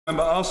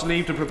Member asks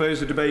leave to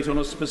propose a debate on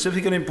a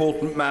specific and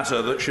important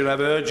matter that should have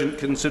urgent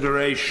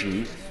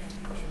consideration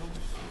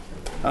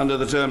under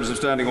the terms of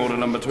Standing Order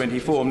number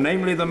 24,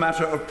 namely the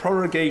matter of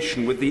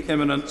prorogation with the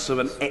imminence of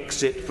an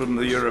exit from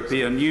the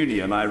European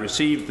Union. I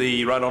received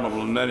the Right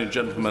Honourable and Learned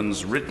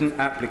Gentleman's written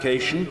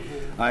application.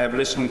 I have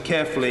listened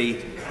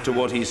carefully to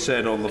what he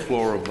said on the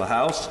floor of the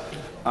House.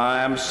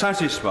 I am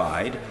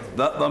satisfied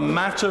that the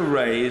matter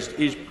raised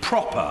is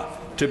proper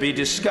to be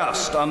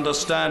discussed under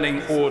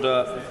Standing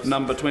Order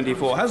number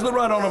 24. Has the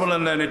Right Honourable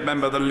and Learned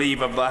Member the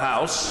leave of the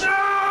House?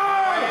 No!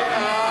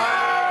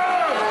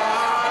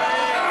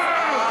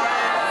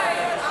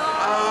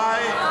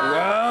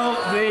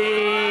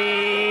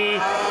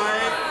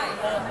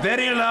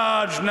 Very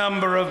large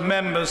number of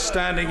members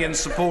standing in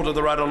support of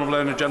the Right Honourable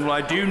Learned Gentleman.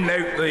 I do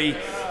note the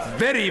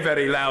very,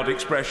 very loud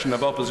expression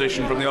of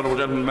opposition from the Honourable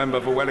Gentleman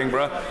Member for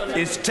Wellingborough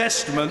is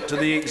testament to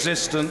the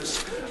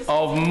existence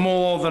of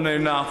more than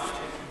enough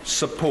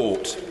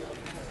support.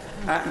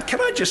 Can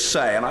I just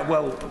say, and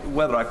well,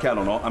 whether I can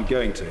or not, I'm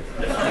going to.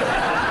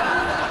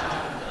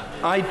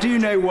 I do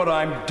know what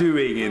I'm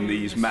doing in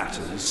these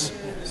matters.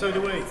 So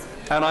do we.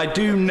 And I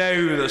do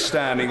know the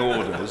standing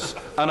orders,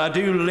 and I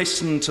do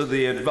listen to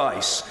the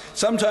advice.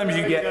 Sometimes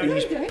you get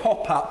these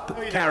pop-up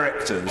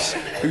characters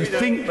who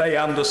think they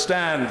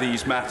understand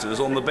these matters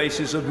on the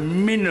basis of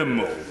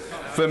minimal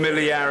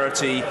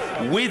familiarity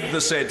with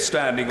the said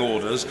standing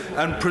orders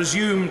and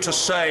presume to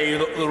say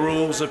that the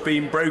rules have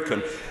been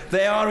broken.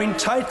 They are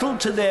entitled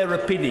to their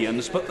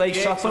opinions, but they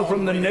suffer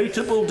from the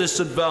notable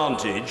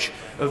disadvantage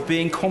of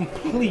being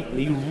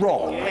completely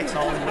wrong.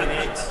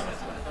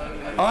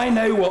 I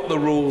know what the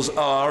rules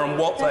are and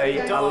what they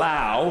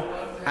allow,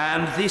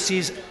 and this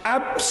is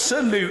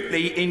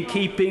absolutely in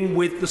keeping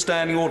with the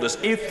standing orders.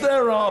 If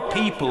there are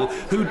people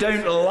who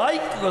don't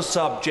like the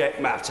subject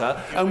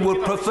matter and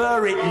would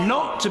prefer it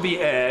not to be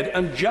aired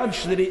and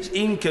judge that it's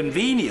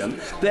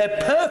inconvenient, they're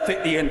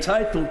perfectly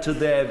entitled to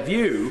their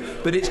view,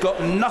 but it's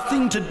got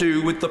nothing to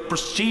do with the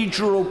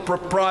procedural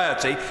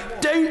propriety.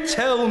 Don't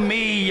tell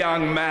me,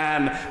 young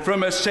man,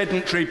 from a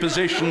sedentary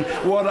position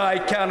what I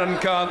can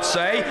and can't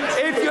say.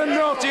 If you're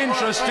not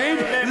interested,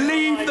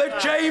 leave the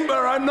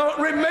chamber. I'm not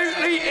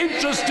remotely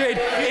interested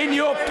in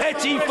your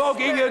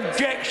pettifogging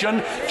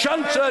objection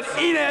chuntered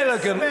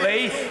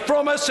inelegantly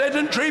from a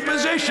sedentary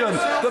position.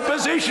 The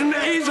position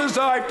is as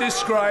I've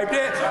described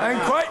it,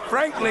 and quite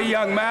frankly,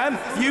 young man,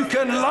 you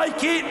can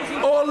like it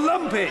or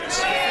lump it.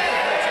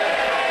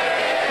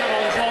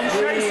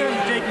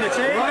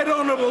 The Right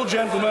Honourable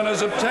Gentleman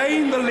has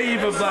obtained the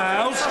leave of the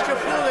House.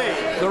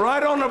 The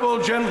Right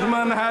Honourable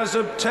Gentleman has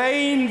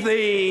obtained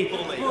the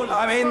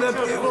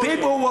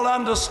people will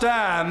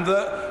understand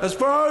that as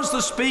far as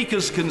the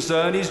Speaker's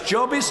concerned, his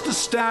job is to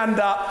stand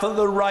up for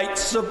the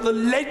rights of the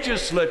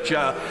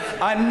legislature.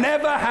 I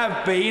never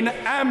have been,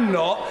 am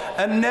not,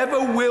 and never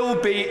will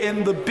be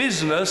in the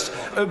business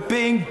of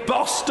being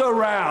bossed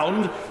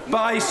around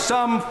by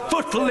some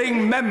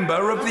footling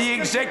member of the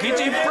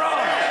executive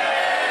branch.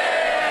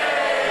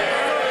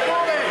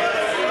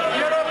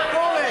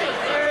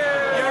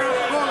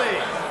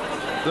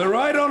 The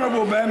Right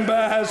Honourable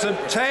Member has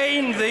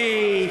obtained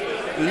the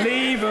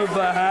leave of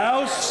the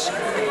House.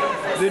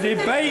 The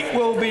debate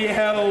will be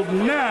held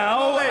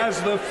now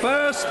as the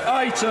first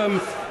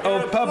item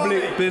of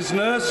public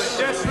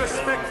business.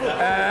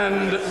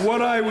 And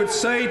what I would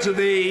say to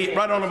the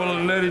Right Honourable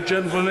and Learned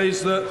Gentleman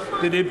is that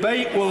the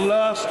debate will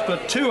last for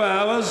 2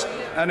 hours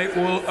and it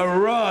will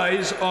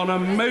arise on a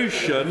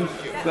motion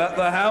that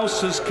the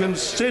House has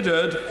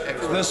considered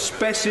the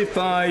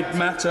specified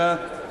matter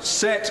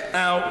set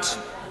out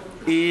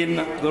in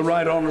the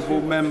Right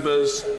Honourable Member's